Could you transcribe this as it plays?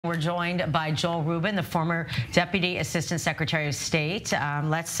We're joined by Joel Rubin, the former Deputy Assistant Secretary of State.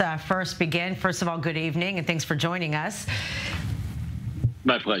 Let's first begin. First of all, good evening, and thanks for joining us.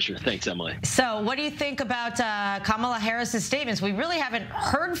 My pleasure. Thanks, Emily. So what do you think about Kamala Harris's statements? We really haven't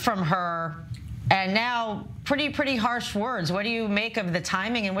heard from her, and now pretty harsh words. What do you make of the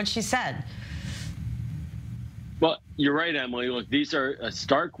timing and what she said? Well, you're right, Emily. Look, these are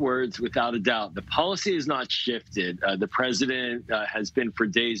stark words without a doubt. The policy has not shifted. The president has been for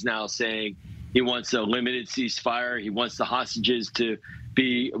days now saying he wants a limited ceasefire. He wants the hostages to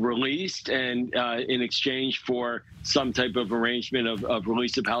be released and in exchange for some type of arrangement of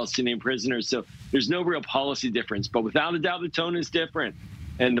release of Palestinian prisoners. So there's no real policy difference. But without a doubt, the tone is different.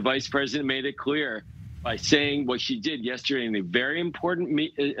 And the vice president made it clear by saying what she did yesterday in a very important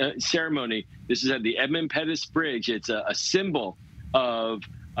ceremony. This is at the Edmund Pettus Bridge. It's a symbol of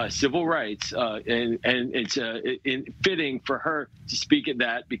civil rights, and it's fitting for her to speak at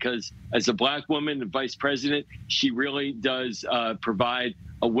that because as a black woman and vice president, she really does provide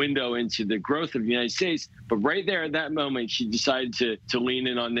a window into the growth of the United States. But right there at that moment, she decided to lean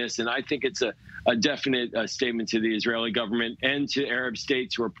in on this. And I think it's a definite statement to the Israeli government and to Arab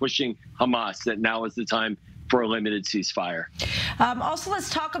states who are pushing Hamas that now is the time for a limited ceasefire. Also, let's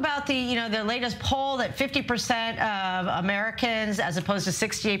talk about the latest poll that 50% of Americans, as opposed to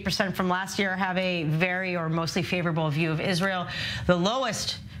 68% from last year, have a very or mostly favorable view of Israel, the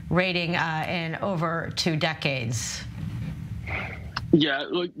lowest rating in over 2 decades. Yeah,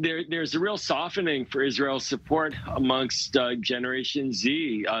 look, there's a real softening for Israel's support amongst Generation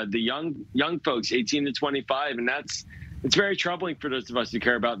Z, the young folks, 18 to 25, and it's very troubling for those of us who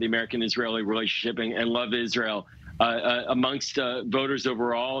care about the American-Israeli relationship and love Israel. Amongst voters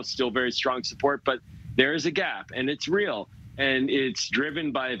overall, still very strong support, but there is a gap, and it's real, and it's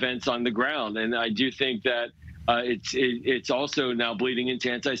driven by events on the ground. And I do think that it's also now bleeding into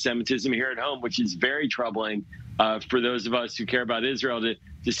anti-Semitism here at home, which is very troubling for those of us who care about Israel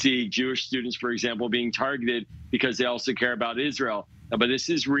to see Jewish students, for example, being targeted because they also care about Israel. But this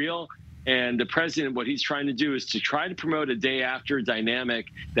is real. And the president, what he's trying to do is to try to promote a day after dynamic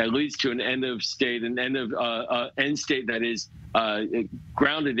that leads to an end of state, an end state that is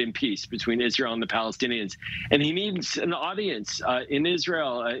grounded in peace between Israel and the Palestinians. And he needs an audience in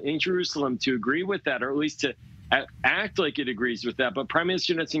Israel, in Jerusalem, to agree with that, or at least to act like it agrees with that. But Prime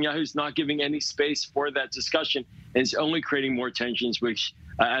Minister Netanyahu is not giving any space for that discussion, and it's only creating more tensions, which,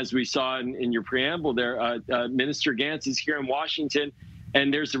 as we saw in your preamble there, Minister Gantz is here in Washington.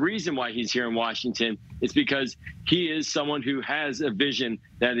 And there's a reason why he's here in Washington. It's because he is someone who has a vision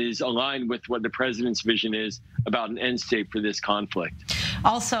that is aligned with what the president's vision is about an end state for this conflict.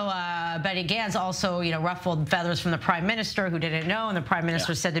 Also, Benny Gantz also, ruffled feathers from the prime minister, who didn't know, and the prime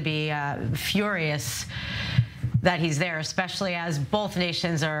minister said to be furious that he's there, especially as both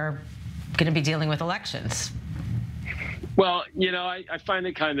nations are going to be dealing with elections. Well, I find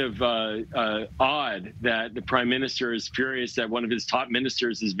it kind of odd that the prime minister is furious that one of his top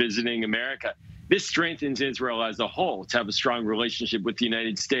ministers is visiting America. This strengthens Israel as a whole to have a strong relationship with the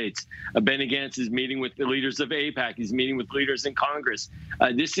United States. Benny Gantz is meeting with the leaders of AIPAC. He's meeting with leaders in Congress.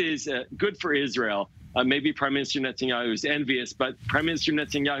 This is good for Israel. Maybe Prime Minister Netanyahu is envious, but Prime Minister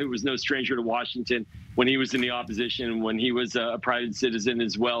Netanyahu was no stranger to Washington when he was in the opposition, when he was a private citizen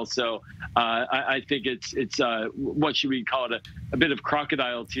as well. So I think it's what should we call it, a bit of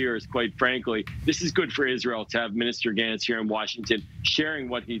crocodile tears, quite frankly. This is good for Israel to have Minister Gantz here in Washington sharing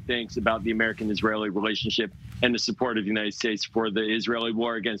what he thinks about the American-Israeli relationship and the support of the United States for the Israeli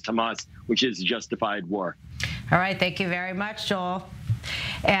war against Hamas, which is a justified war. All right, thank you very much, Joel.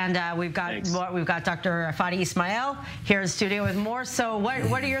 And we've got Dr. Fadi Ismail here in studio with more. So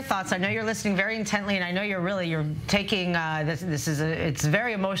what are your thoughts? I know you're listening very intently, and I know you're taking it's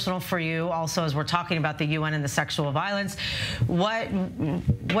very emotional for you also, as we're talking about the UN and the sexual violence.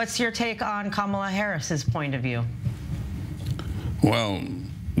 What's your take on Kamala Harris's point of view? Well,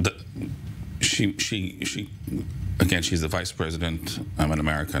 again, she's the vice president. I'm an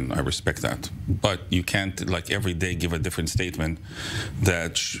American. I respect that. But you can't, like, every day give a different statement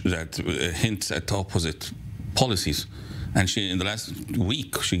that hints at opposite policies. And in the last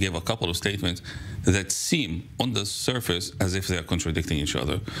week, she gave a couple of statements that seem, on the surface, as if they are contradicting each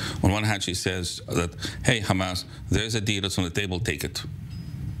other. On one hand, she says that, hey, Hamas, there's a deal that's on the table, take it.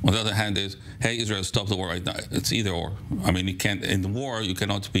 On the other hand is, hey, Israel, stop the war right now. It's either or. I mean, in the war, you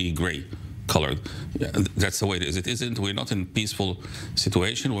cannot be gray colored. That's the way it is. It isn't. We're not in a peaceful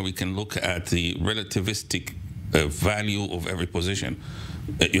situation where we can look at the relativistic value of every position.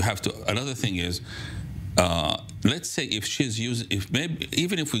 You have to. Another thing is, let's say if she's used,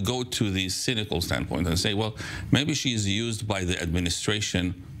 even if we go to the cynical standpoint and say, well, maybe she's used by the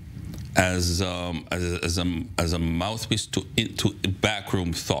administration as a mouthpiece to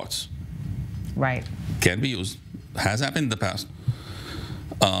backroom thoughts. Right. Can be used. Has happened in the past.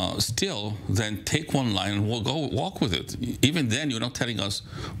 Still, then take one line and we'll go walk with it. Even then, you're not telling us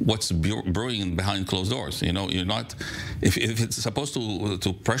what's brewing behind closed doors. You know, you're not. If it's supposed to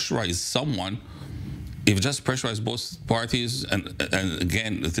pressurize someone, if you just pressurize both parties, and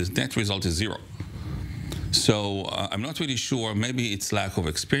again, the net result is zero. So I'm not really sure. Maybe it's lack of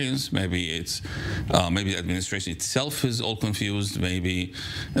experience. Maybe it's maybe the administration itself is all confused. Maybe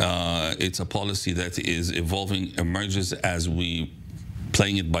it's a policy that is evolving, emerges as we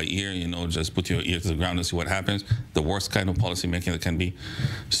playing it by ear. You know, just put your ear to the ground and see what happens. The worst kind of policy making that can be.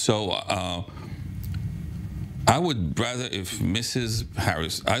 So I would rather if Mrs.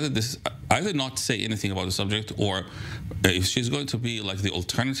 Harris either not say anything about the subject, or if she's going to be like the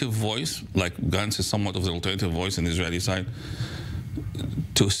alternative voice, like Gantz is somewhat of the alternative voice on the Israeli side,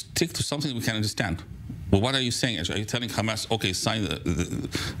 to stick to something we can understand. Well, what are you saying? Are you telling Hamas, okay, sign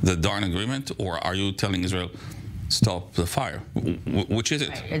the darn agreement, or are you telling Israel, stop the fire? Which is it?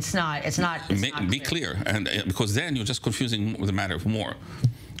 Right. It's not Be clear, and because then you're just confusing the matter more.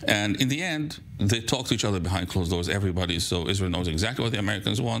 And in the end, they talk to each other behind closed doors, everybody, so Israel knows exactly what the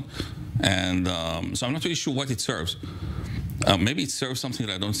Americans want. And so I'm not really sure what it serves. Maybe it serves something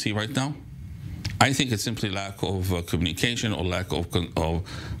that I don't see right now. I think it's simply lack of communication or lack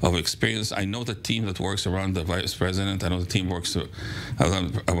of experience. I know the team that works around the vice president. I know the team works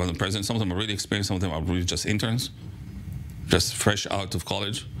around the president. Some of them are really experienced. Some of them are really just interns, just fresh out of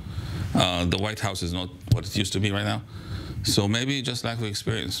college. The White House is not what it used to be right now. So maybe just lack of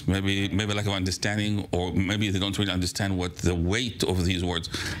experience, maybe lack of understanding, or maybe they don't really understand what the weight of these words.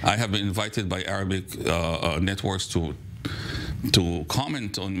 I have been invited by Arabic networks to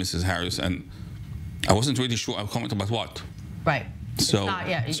comment on Mrs. Harris, and I wasn't really sure. I'll comment about what. Right. So,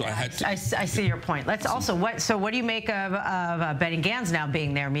 so I see your point. Let's also what do you make of Benny Gantz now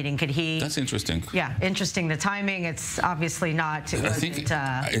being there meeting? Could he? That's interesting. Yeah, interesting. The timing. It's obviously not.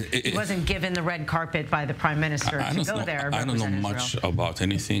 He wasn't given the red carpet by the prime minister to go there. I don't know much about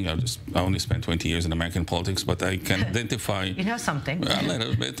anything. I only spent 20 years in American politics, but I can identify. You know something. A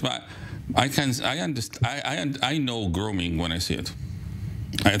little bit. But I know grooming when I see it.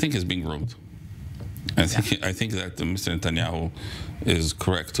 I think it's being groomed. I think that Mr. Netanyahu is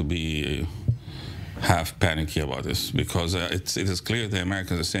correct to be half panicky about this, because it is clear the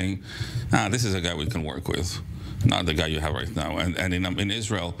Americans are saying, this is a guy we can work with, not the guy you have right now. And in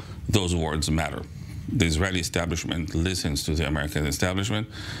Israel, those words matter. The Israeli establishment listens to the American establishment,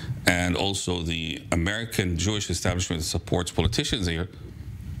 and also the American Jewish establishment supports politicians here.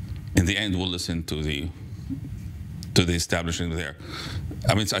 In the end, will listen to the establishment there.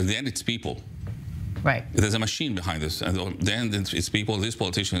 I mean, at the end, it's people. Right. There's a machine behind this, and then it's people. These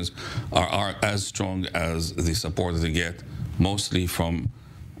politicians are as strong as the support that they get, mostly from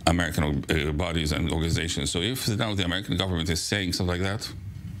American bodies and organizations. So if now the American government is saying something like that,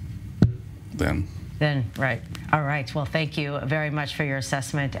 then right. All right. Well, thank you very much for your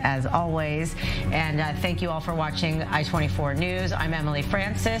assessment, as always, and thank you all for watching I-24 News. I'm Emily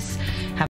Francis.